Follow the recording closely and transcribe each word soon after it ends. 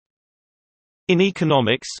In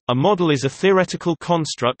economics, a model is a theoretical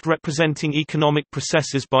construct representing economic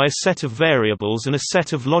processes by a set of variables and a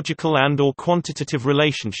set of logical and/or quantitative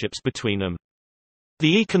relationships between them.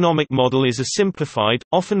 The economic model is a simplified,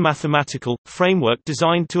 often mathematical, framework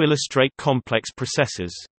designed to illustrate complex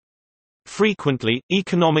processes. Frequently,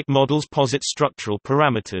 economic models posit structural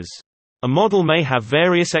parameters. A model may have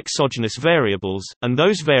various exogenous variables, and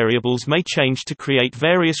those variables may change to create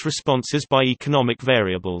various responses by economic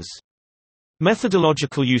variables.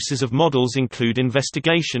 Methodological uses of models include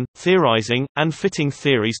investigation, theorizing, and fitting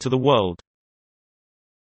theories to the world.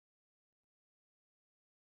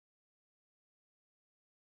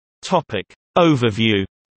 Topic overview.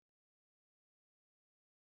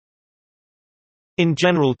 In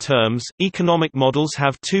general terms, economic models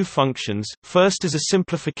have two functions, first as a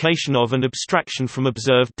simplification of and abstraction from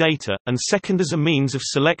observed data, and second as a means of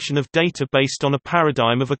selection of data based on a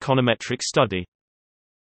paradigm of econometric study.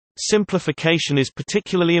 Simplification is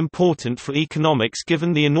particularly important for economics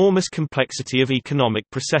given the enormous complexity of economic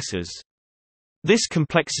processes. This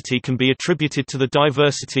complexity can be attributed to the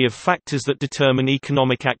diversity of factors that determine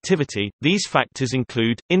economic activity. These factors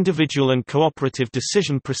include individual and cooperative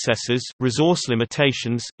decision processes, resource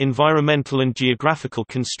limitations, environmental and geographical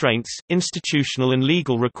constraints, institutional and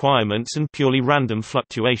legal requirements, and purely random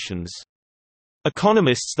fluctuations.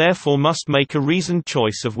 Economists therefore must make a reasoned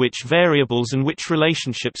choice of which variables and which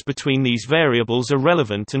relationships between these variables are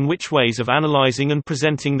relevant and which ways of analyzing and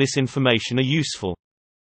presenting this information are useful.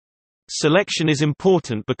 Selection is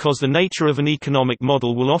important because the nature of an economic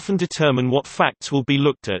model will often determine what facts will be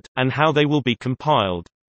looked at, and how they will be compiled.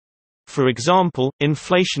 For example,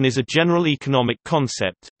 inflation is a general economic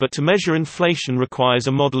concept, but to measure inflation requires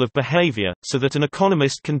a model of behavior, so that an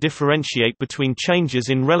economist can differentiate between changes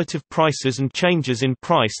in relative prices and changes in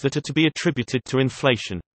price that are to be attributed to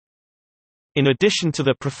inflation. In addition to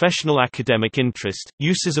the professional academic interest,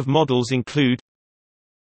 uses of models include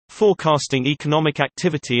forecasting economic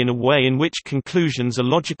activity in a way in which conclusions are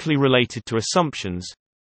logically related to assumptions,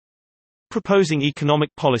 proposing economic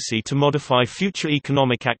policy to modify future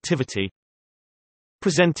economic activity,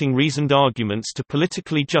 presenting reasoned arguments to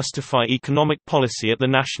politically justify economic policy at the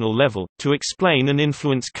national level, to explain and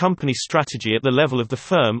influence company strategy at the level of the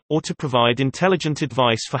firm, or to provide intelligent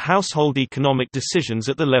advice for household economic decisions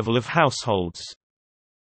at the level of households.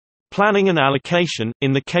 Planning and allocation,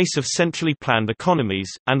 in the case of centrally planned economies,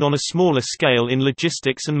 and on a smaller scale in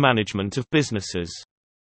logistics and management of businesses.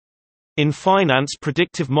 In finance,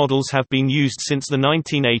 predictive models have been used since the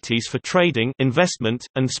 1980s for trading, investment,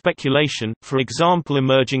 and speculation. For example,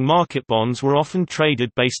 emerging market bonds were often traded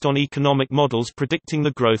based on economic models predicting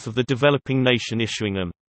the growth of the developing nation issuing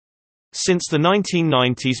them. Since the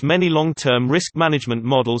 1990s, many long-term risk management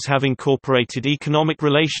models have incorporated economic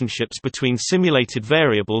relationships between simulated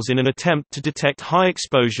variables in an attempt to detect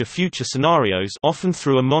high-exposure future scenarios, often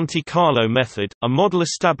through a Monte Carlo method. A model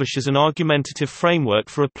establishes an argumentative framework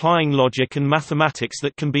for applying logic and mathematics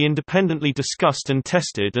that can be independently discussed and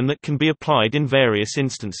tested and that can be applied in various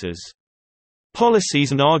instances.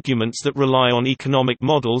 Policies and arguments that rely on economic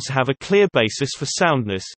models have a clear basis for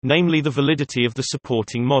soundness, namely the validity of the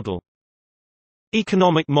supporting model.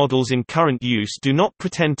 Economic models in current use do not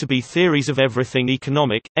pretend to be theories of everything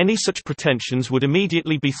economic. Any such pretensions would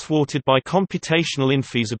immediately be thwarted by computational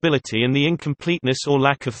infeasibility and the incompleteness or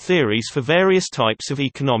lack of theories for various types of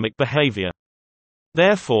economic behavior.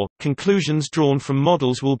 Therefore, conclusions drawn from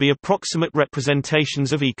models will be approximate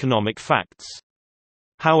representations of economic facts.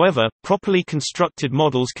 However, properly constructed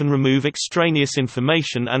models can remove extraneous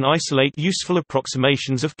information and isolate useful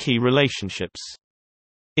approximations of key relationships.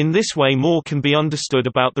 In this way, more can be understood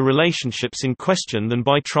about the relationships in question than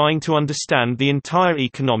by trying to understand the entire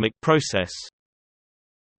economic process.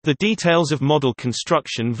 The details of model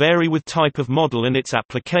construction vary with type of model and its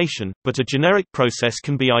application, but a generic process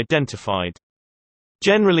can be identified.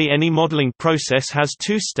 Generally, any modeling process has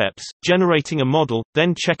two steps: generating a model,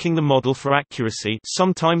 then checking the model for accuracy,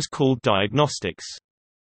 sometimes called diagnostics.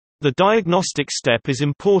 The diagnostic step is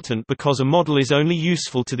important because a model is only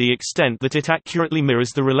useful to the extent that it accurately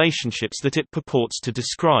mirrors the relationships that it purports to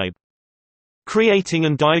describe. Creating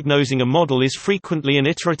and diagnosing a model is frequently an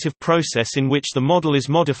iterative process in which the model is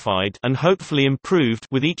modified and hopefully improved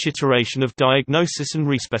with each iteration of diagnosis and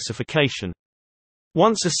respecification.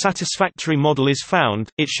 Once a satisfactory model is found,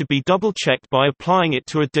 it should be double-checked by applying it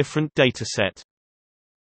to a different dataset.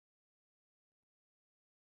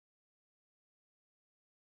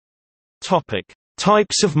 Topic: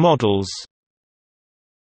 Types of models.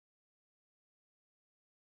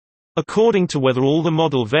 According to whether all the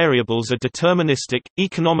model variables are deterministic,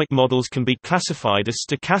 economic models can be classified as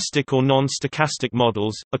stochastic or non-stochastic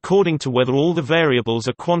models. According to whether all the variables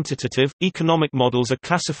are quantitative, economic models are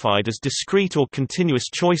classified as discrete or continuous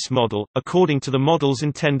choice model. According to the model's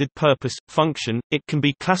intended purpose, function, it can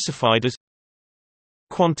be classified as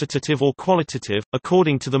quantitative or qualitative.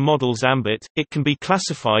 According to the model's ambit, it can be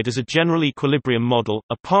classified as a general equilibrium model,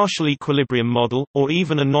 a partial equilibrium model, or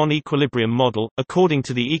even a non-equilibrium model. According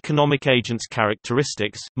to the economic agent's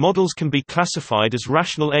characteristics, models can be classified as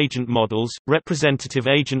rational agent models, representative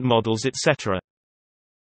agent models, etc.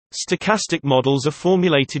 Stochastic models are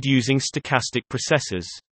formulated using stochastic processes.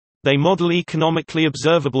 They model economically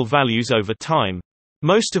observable values over time.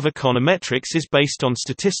 Most of econometrics is based on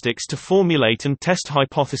statistics to formulate and test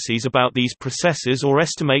hypotheses about these processes or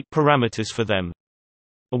estimate parameters for them.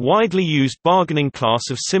 A widely used bargaining class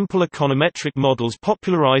of simple econometric models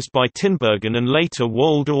popularized by Tinbergen and later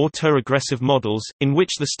Wold are autoregressive models, in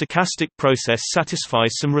which the stochastic process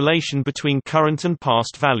satisfies some relation between current and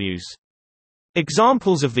past values.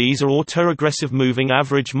 Examples of these are autoregressive moving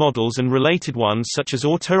average models and related ones such as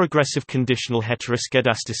autoregressive conditional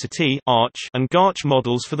heteroskedasticity and Garch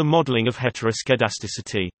models for the modeling of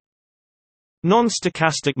heteroskedasticity.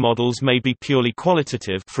 Non-stochastic models may be purely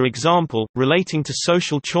qualitative, for example, relating to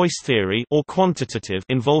social choice theory, or quantitative,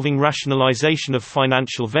 involving rationalization of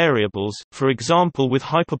financial variables, for example with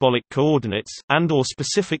hyperbolic coordinates, and/or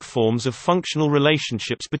specific forms of functional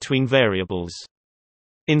relationships between variables.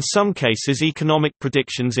 In some cases, economic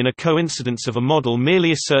predictions in a coincidence of a model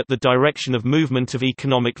merely assert the direction of movement of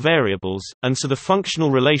economic variables, and so the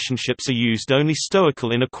functional relationships are used only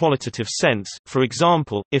stoical in a qualitative sense. For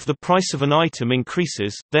example, if the price of an item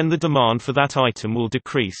increases, then the demand for that item will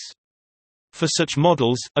decrease. For such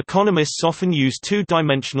models, economists often use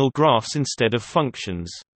two-dimensional graphs instead of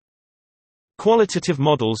functions. Qualitative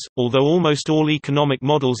models, although almost all economic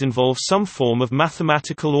models involve some form of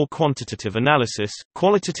mathematical or quantitative analysis,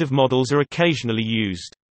 qualitative models are occasionally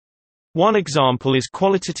used. One example is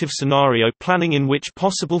qualitative scenario planning, in which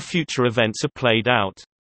possible future events are played out.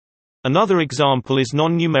 Another example is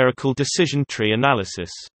non-numerical decision tree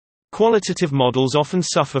analysis. Qualitative models often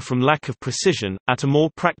suffer from lack of precision. At a more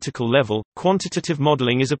practical level, quantitative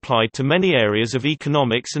modeling is applied to many areas of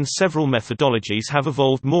economics, and several methodologies have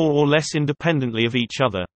evolved more or less independently of each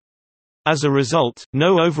other. As a result,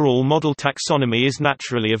 no overall model taxonomy is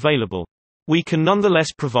naturally available. We can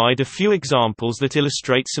nonetheless provide a few examples that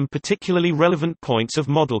illustrate some particularly relevant points of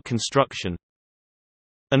model construction.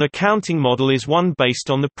 An accounting model is one based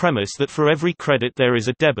on the premise that for every credit there is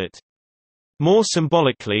a debit. More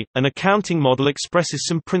symbolically, an accounting model expresses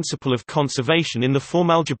some principle of conservation in the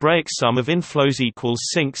form algebraic sum of inflows equals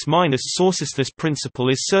sinks minus sources. This principle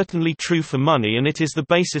is certainly true for money, and it is the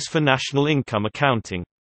basis for national income accounting.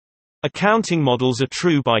 Accounting models are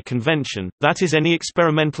true by convention, that is, any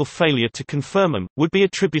experimental failure to confirm them would be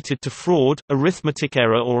attributed to fraud, arithmetic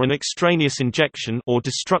error, or an extraneous injection or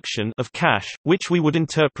destruction of cash, which we would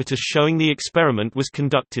interpret as showing the experiment was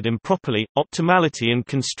conducted improperly. Optimality and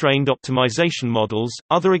constrained optimization models.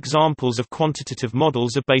 Other examples of quantitative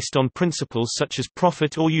models are based on principles such as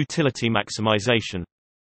profit or utility maximization.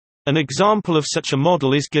 An example of such a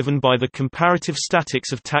model is given by the comparative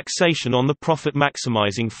statics of taxation on the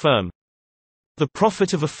profit-maximizing firm. The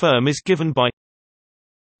profit of a firm is given by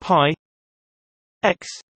pi x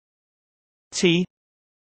t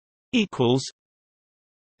equals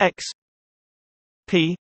x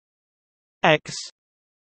p x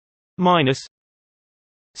minus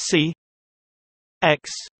c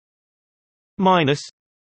x minus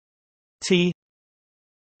t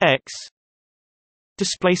x.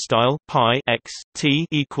 Display style pi x t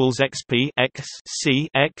equals xp x c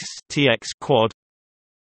x t x quad,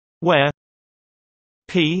 where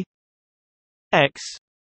p x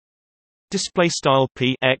display style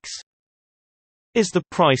p x is the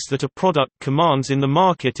price that a product commands in the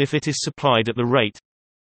market if it is supplied at the rate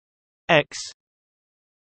x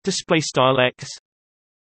display style x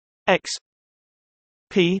x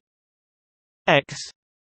p x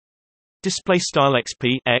display style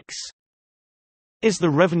xp x is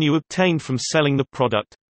the revenue obtained from selling the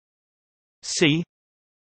product. C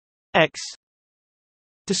x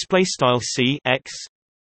display style C x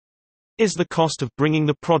is the cost of bringing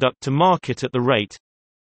the product to market at the rate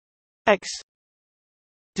x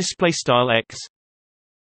display style x,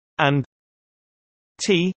 and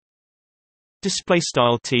T display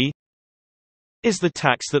style T is the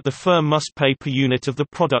tax that the firm must pay per unit of the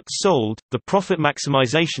product sold. The profit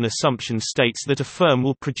maximization assumption states that a firm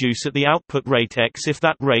will produce at the output rate X if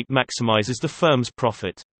that rate maximizes the firm's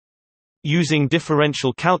profit. Using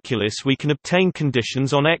differential calculus we can obtain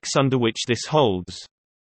conditions on X under which this holds.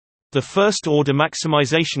 The first-order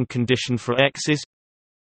maximization condition for X is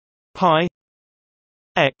pi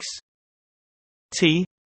X T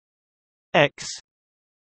X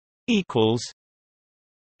equals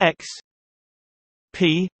X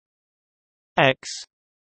P X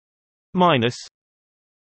minus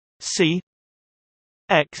C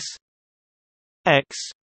X X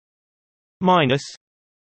minus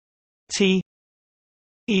T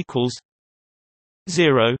equals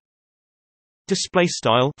 0. Display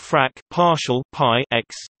style frac partial pi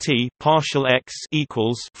x t partial x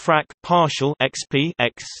equals frac partial xp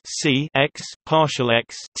x c x partial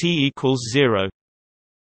x t equals 0.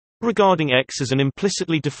 Regarding x as an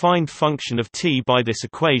implicitly defined function of t by this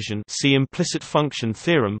equation, see implicit function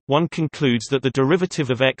theorem, one concludes that the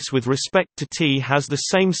derivative of x with respect to t has the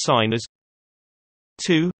same sign as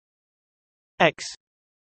 2 x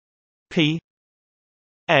p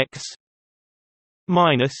x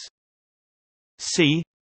minus c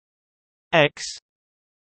x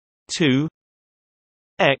 2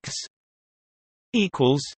 x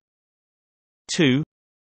equals 2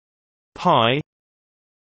 pi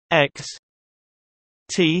x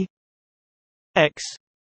t x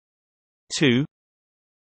 2.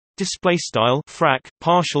 Display style frac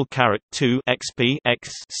partial caret 2 xp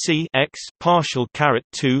x c x partial caret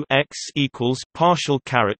 2 x equals partial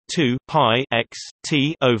caret 2 pi x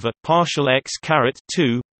t over partial x caret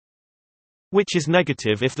 2, which is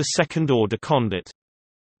negative if the second-order condit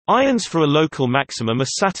ions for a local maximum are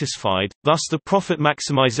satisfied. Thus, the profit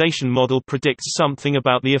maximization model predicts something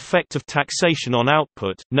about the effect of taxation on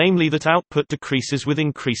output, namely that output decreases with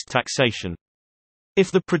increased taxation. If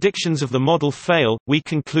the predictions of the model fail, we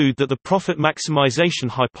conclude that the profit maximization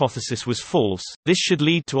hypothesis was false. This should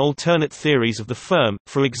lead to alternate theories of the firm,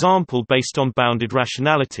 for example based on bounded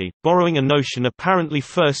rationality. Borrowing a notion apparently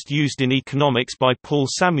first used in economics by Paul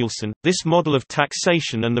Samuelson, this model of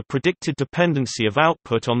taxation and the predicted dependency of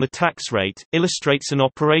output on the tax rate, illustrates an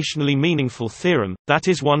operationally meaningful theorem, that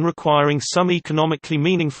is one requiring some economically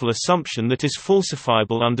meaningful assumption that is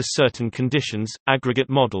falsifiable under certain conditions, aggregate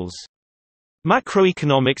models.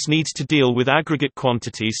 Macroeconomics needs to deal with aggregate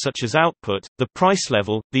quantities such as output, the price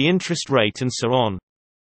level, the interest rate and so on.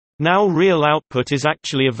 Now real output is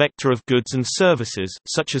actually a vector of goods and services,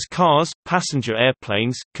 such as cars, passenger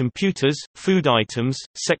airplanes, computers, food items,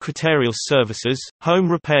 secretarial services,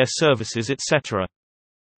 home repair services etc.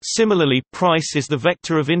 Similarly, price is the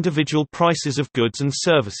vector of individual prices of goods and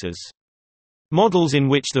services. Models in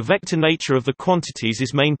which the vector nature of the quantities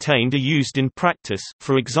is maintained are used in practice,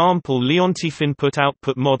 for example Leontief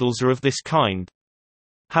input-output models are of this kind.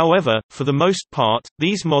 However, for the most part,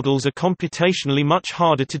 these models are computationally much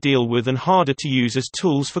harder to deal with and harder to use as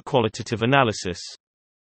tools for qualitative analysis.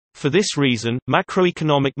 For this reason,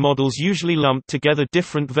 macroeconomic models usually lump together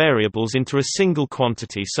different variables into a single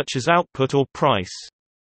quantity such as output or price.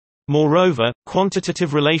 Moreover,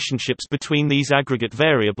 quantitative relationships between these aggregate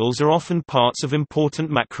variables are often parts of important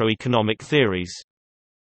macroeconomic theories.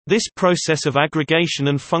 This process of aggregation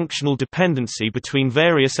and functional dependency between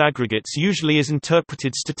various aggregates usually is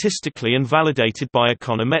interpreted statistically and validated by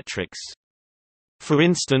econometrics. For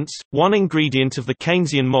instance, one ingredient of the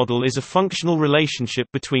Keynesian model is a functional relationship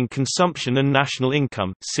between consumption and national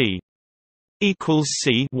income, C equals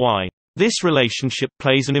C y. This relationship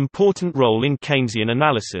plays an important role in Keynesian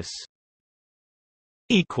analysis.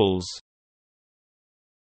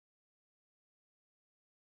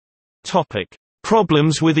 Topic: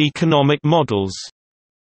 Problems with economic models.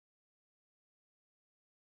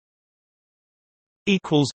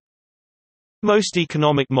 Most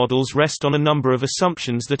economic models rest on a number of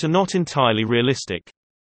assumptions that are not entirely realistic.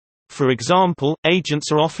 For example,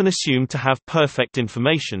 agents are often assumed to have perfect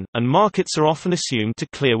information, and markets are often assumed to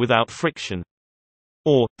clear without friction.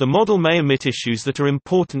 Or, the model may omit issues that are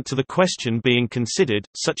important to the question being considered,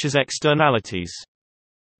 such as externalities.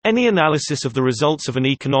 Any analysis of the results of an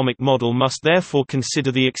economic model must therefore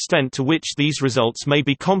consider the extent to which these results may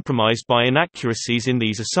be compromised by inaccuracies in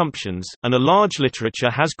these assumptions, and a large literature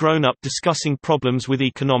has grown up discussing problems with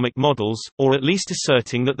economic models, or at least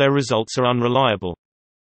asserting that their results are unreliable.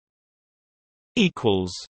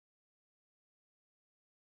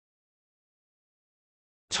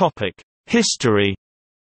 History.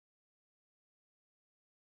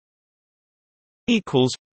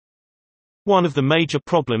 One of the major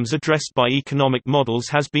problems addressed by economic models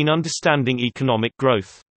has been understanding economic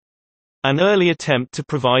growth. An early attempt to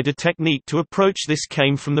provide a technique to approach this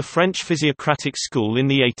came from the French physiocratic school in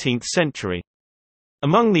the 18th century.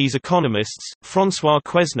 Among these economists, François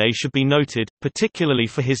Quesnay should be noted, particularly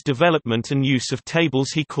for his development and use of tables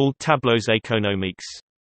he called tableaux économiques.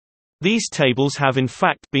 These tables have in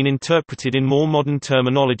fact been interpreted in more modern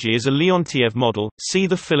terminology as a Leontief model, see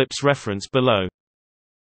the Phillips reference below.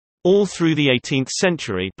 All through the 18th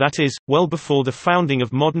century, that is, well before the founding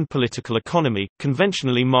of modern political economy,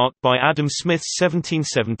 conventionally marked by Adam Smith's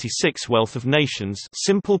 1776 Wealth of Nations,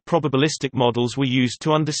 simple probabilistic models were used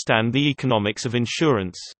to understand the economics of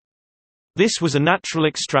insurance. This was a natural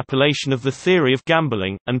extrapolation of the theory of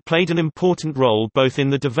gambling, and played an important role both in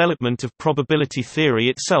the development of probability theory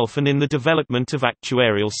itself and in the development of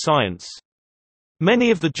actuarial science.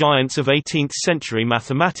 Many of the giants of 18th-century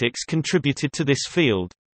mathematics contributed to this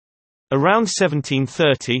field. Around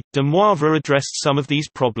 1730, de Moivre addressed some of these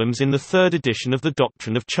problems in the third edition of the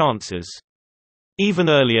Doctrine of Chances. Even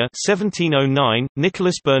earlier, 1709,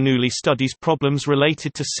 Nicolas Bernoulli studies problems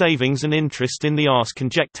related to savings and interest in the Ars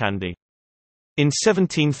Conjectandi. In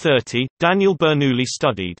 1730, Daniel Bernoulli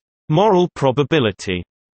studied moral probability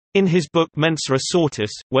in his book Mensura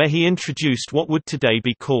Sortis, where he introduced what would today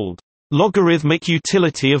be called logarithmic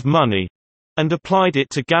utility of money, and applied it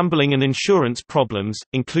to gambling and insurance problems,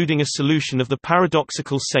 including a solution of the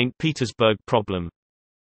paradoxical St. Petersburg problem.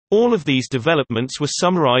 All of these developments were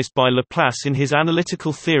summarized by Laplace in his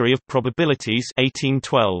Analytical Theory of Probabilities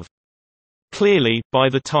 1812. Clearly, by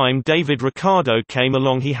the time David Ricardo came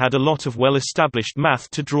along he had a lot of well-established math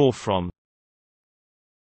to draw from.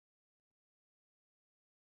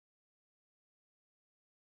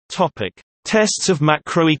 Topic: Tests of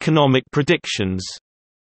macroeconomic predictions.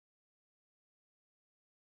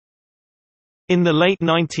 In the late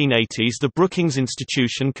 1980s, the Brookings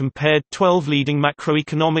Institution compared 12 leading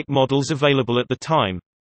macroeconomic models available at the time.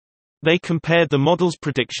 They compared the models'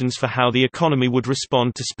 predictions for how the economy would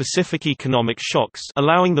respond to specific economic shocks,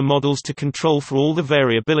 allowing the models to control for all the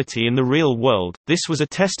variability in the real world. This was a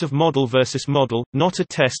test of model versus model, not a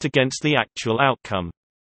test against the actual outcome.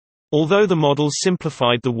 Although the models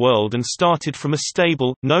simplified the world and started from a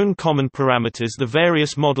stable, known common parameters, the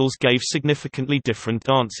various models gave significantly different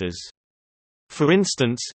answers. For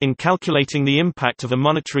instance, in calculating the impact of a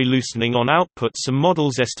monetary loosening on output, some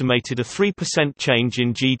models estimated a 3% change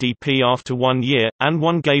in GDP after 1 year, and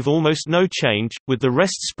one gave almost no change, with the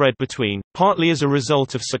rest spread between. Partly as a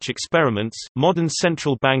result of such experiments, modern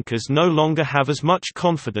central bankers no longer have as much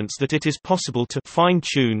confidence that it is possible to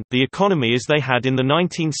fine-tune the economy as they had in the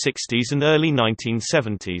 1960s and early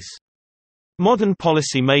 1970s. Modern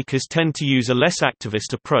policy makers tend to use a less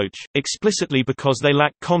activist approach, explicitly because they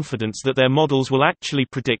lack confidence that their models will actually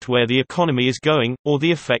predict where the economy is going, or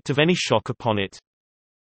the effect of any shock upon it.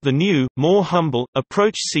 The new, more humble,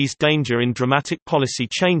 approach sees danger in dramatic policy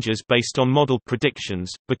changes based on model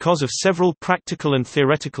predictions, because of several practical and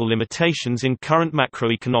theoretical limitations in current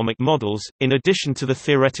macroeconomic models. In addition to the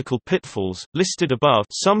theoretical pitfalls listed above,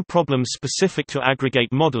 some problems specific to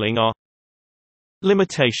aggregate modeling are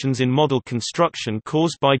limitations in model construction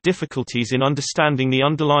caused by difficulties in understanding the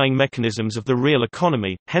underlying mechanisms of the real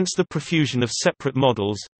economy, hence the profusion of separate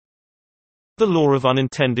models. The law of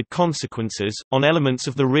unintended consequences, on elements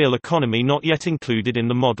of the real economy not yet included in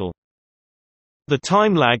the model. The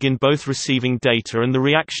time lag in both receiving data and the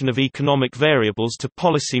reaction of economic variables to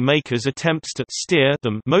policy makers' attempts to steer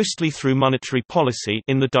them, mostly through monetary policy,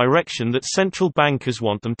 in the direction that central bankers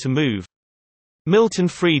want them to move. Milton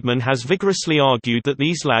Friedman has vigorously argued that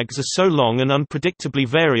these lags are so long and unpredictably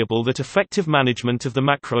variable that effective management of the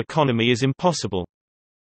macroeconomy is impossible.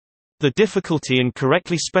 The difficulty in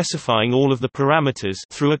correctly specifying all of the parameters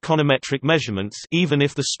through econometric measurements, even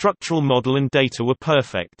if the structural model and data were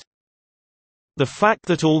perfect. The fact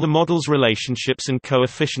that all the model's relationships and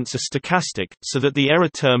coefficients are stochastic, so that the error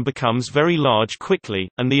term becomes very large quickly,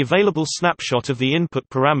 and the available snapshot of the input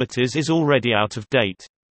parameters is already out of date.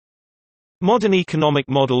 Modern economic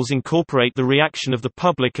models incorporate the reaction of the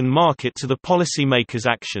public and market to the policy makers'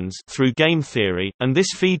 actions through game theory, and this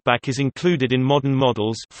feedback is included in modern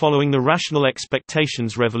models following the rational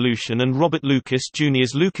expectations revolution and Robert Lucas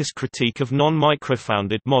Jr.'s Lucas critique of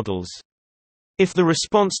non-microfounded models. If the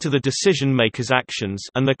response to the decision-makers' actions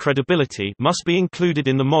and their credibility must be included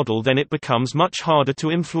in the model, then it becomes much harder to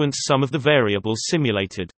influence some of the variables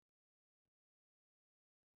simulated.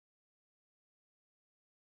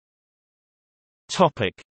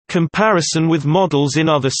 Topic: Comparison with models in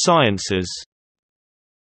other sciences.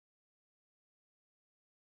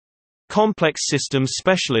 Complex systems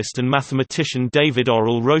specialist and mathematician David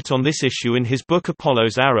Orrell wrote on this issue in his book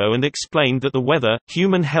Apollo's Arrow and explained that the weather,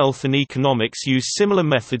 human health and economics use similar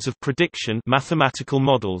methods of prediction, mathematical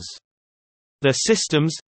models. Their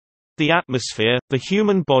systems, the atmosphere, the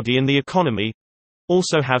human body and the economy,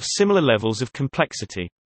 also have similar levels of complexity.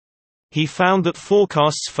 He found that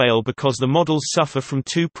forecasts fail because the models suffer from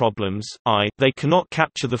two problems: they cannot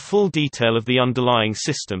capture the full detail of the underlying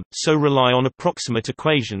system, so rely on approximate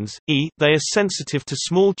equations, they are sensitive to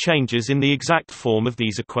small changes in the exact form of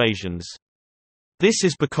these equations. This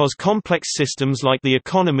is because complex systems like the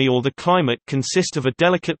economy or the climate consist of a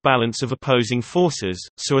delicate balance of opposing forces,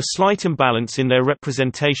 so a slight imbalance in their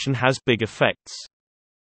representation has big effects.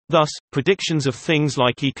 Thus, predictions of things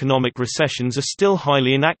like economic recessions are still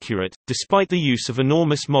highly inaccurate, despite the use of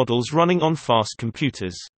enormous models running on fast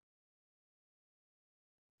computers.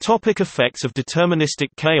 Topic: effects of deterministic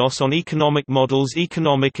chaos on economic models.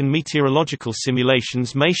 Economic and meteorological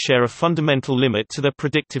simulations may share a fundamental limit to their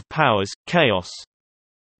predictive powers: chaos.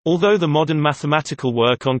 Although the modern mathematical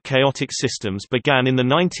work on chaotic systems began in the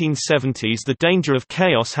 1970s, the danger of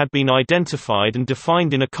chaos had been identified and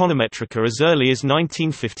defined in econometrica as early as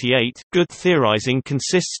 1958. Good theorizing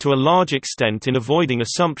consists to a large extent in avoiding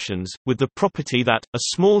assumptions, with the property that a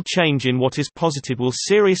small change in what is posited will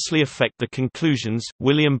seriously affect the conclusions.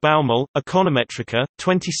 William Baumol, Econometrica,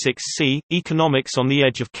 26c, Economics on the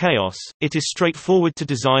Edge of Chaos. It is straightforward to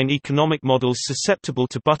design economic models susceptible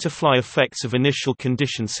to butterfly effects of initial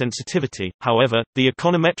condition sensitivity. However, the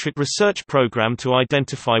econometric research program to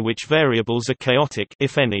identify which variables are chaotic,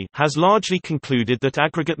 if any, has largely concluded that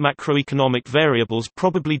aggregate macroeconomic variables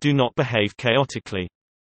probably do not behave chaotically.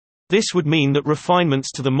 This would mean that refinements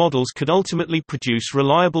to the models could ultimately produce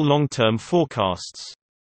reliable long-term forecasts.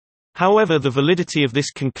 However, the validity of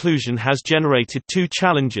this conclusion has generated two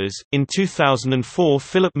challenges. In 2004,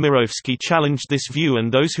 Philip Mirowski challenged this view and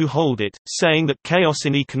those who hold it, saying that chaos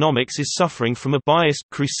in economics is suffering from a biased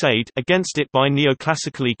crusade against it by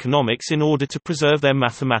neoclassical economics in order to preserve their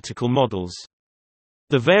mathematical models.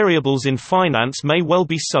 The variables in finance may well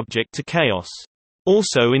be subject to chaos.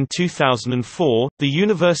 Also in 2004, the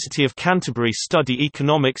University of Canterbury study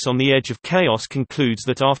Economics on the Edge of Chaos concludes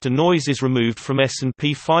that after noise is removed from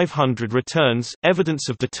S&P 500 returns, evidence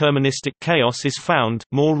of deterministic chaos is found.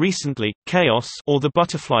 More recently, chaos, or the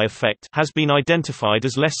butterfly effect, has been identified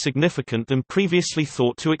as less significant than previously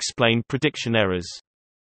thought to explain prediction errors.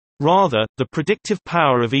 Rather, the predictive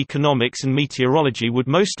power of economics and meteorology would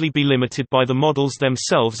mostly be limited by the models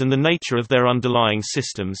themselves and the nature of their underlying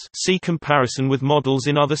systems. See comparison with models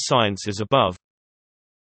in other sciences above.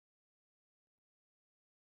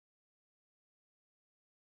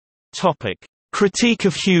 Topic: Critique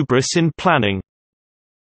of hubris in planning.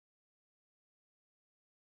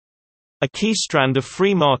 A key strand of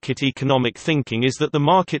free market economic thinking is that the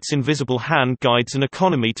market's invisible hand guides an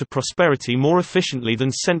economy to prosperity more efficiently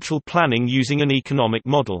than central planning using an economic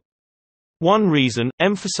model. One reason,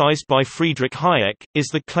 emphasized by Friedrich Hayek, is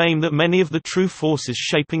the claim that many of the true forces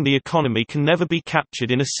shaping the economy can never be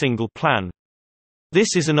captured in a single plan.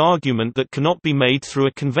 This is an argument that cannot be made through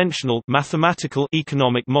a conventional mathematical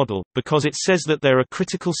economic model, because it says that there are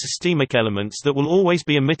critical systemic elements that will always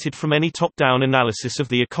be omitted from any top-down analysis of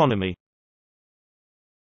the economy.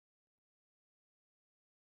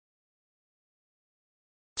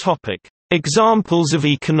 Examples of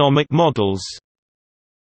economic models.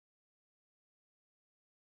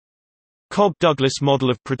 Cobb-Douglas model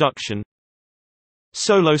of production,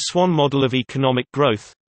 Solow-Swan model of economic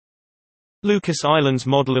growth, Lucas Islands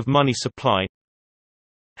model of money supply,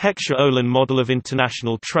 Heckscher-Ohlin model of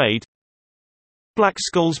international trade,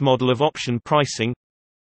 Black-Scholes model of option pricing,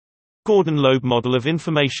 Gordon-Loeb model of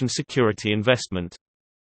information security investment.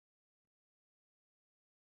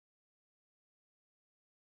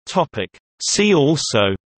 See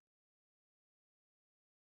also: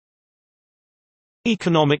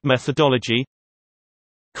 Economic methodology,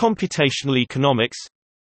 Computational economics,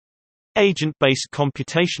 Agent-based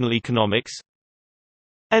computational economics,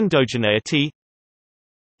 Endogeneity.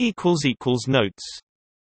 Notes